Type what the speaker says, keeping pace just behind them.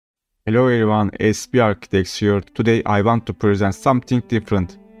Hello everyone, SB Architects here. Today I want to present something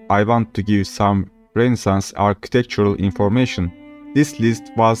different. I want to give some Renaissance architectural information. This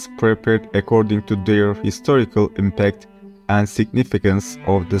list was prepared according to their historical impact and significance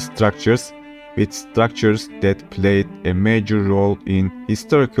of the structures, with structures that played a major role in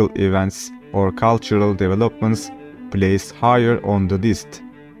historical events or cultural developments placed higher on the list.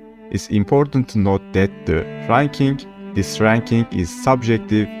 It's important to note that this ranking is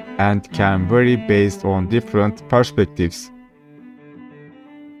subjective and can vary based on different perspectives.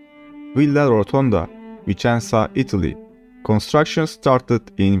 Villa Rotonda, Vicenza, Italy. Construction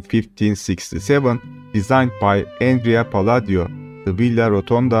started in 1567, designed by Andrea Palladio. The Villa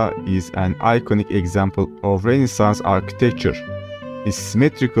Rotonda is an iconic example of Renaissance architecture. Its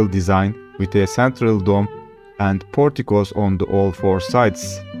symmetrical design, with a central dome and porticos on all four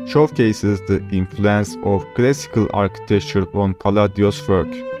sides, showcases the influence of classical architecture on Palladio's work.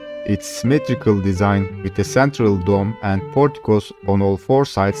 Its symmetrical design, with a central dome and porticos on all four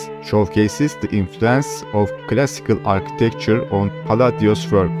sides, showcases the influence of classical architecture on Palladio's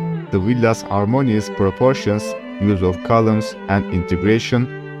work. The villa's harmonious proportions, use of columns, and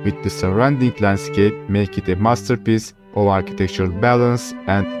integration with the surrounding landscape make it a masterpiece of architectural balance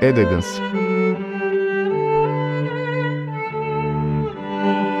and elegance.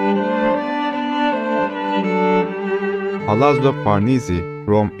 Palazzo Farnese,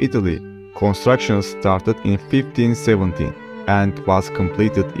 Rome, Italy. Construction started in 1517 and was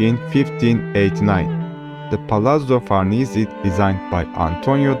completed in 1589. The Palazzo Farnese, designed by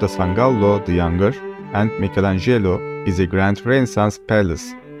Antonio da Sangallo the Younger and Michelangelo, is a grand Renaissance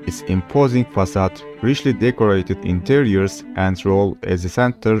palace. Its imposing facade, richly decorated interiors, and role as a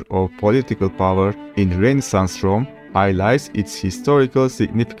center of political power in Renaissance Rome highlights its historical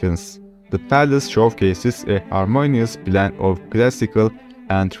significance. The palace showcases a harmonious blend of classical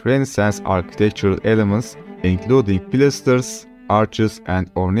and Renaissance architectural elements, including pilasters, arches, and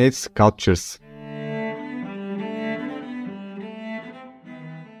ornate sculptures.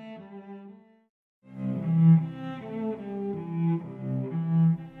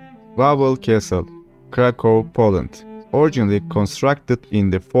 Wawel Castle, Krakow, Poland. Originally constructed in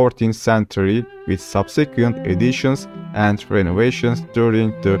the 14th century, with subsequent additions and renovations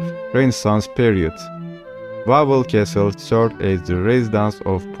during the Renaissance period. Wawel Castle served as the residence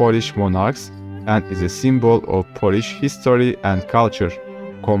of Polish monarchs and is a symbol of Polish history and culture.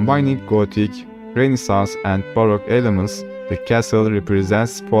 Combining Gothic, Renaissance, and Baroque elements, the castle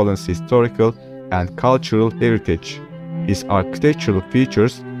represents Poland's historical and cultural heritage. Its architectural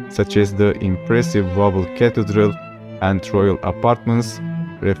features, such as the impressive Wawel Cathedral and royal apartments,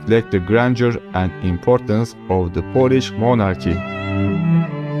 reflect the grandeur and importance of the Polish monarchy.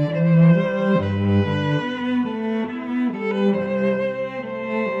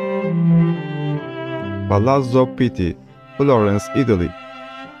 Palazzo Pitti, Florence, Italy.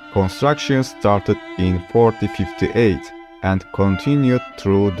 Construction started in 1458 and continued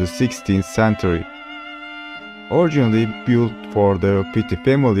through the 16th century. Originally built for the Pitti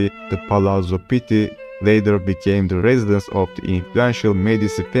family, the Palazzo Pitti later became the residence of the influential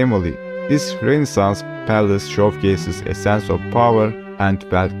Medici family. This Renaissance palace showcases a sense of power and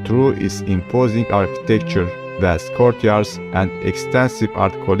wealth through its imposing architecture, vast courtyards, and extensive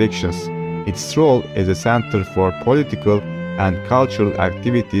art collections. Its role as a center for political and cultural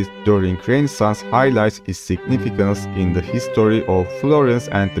activities during Renaissance highlights its significance in the history of Florence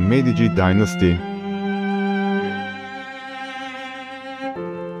and the Medici dynasty.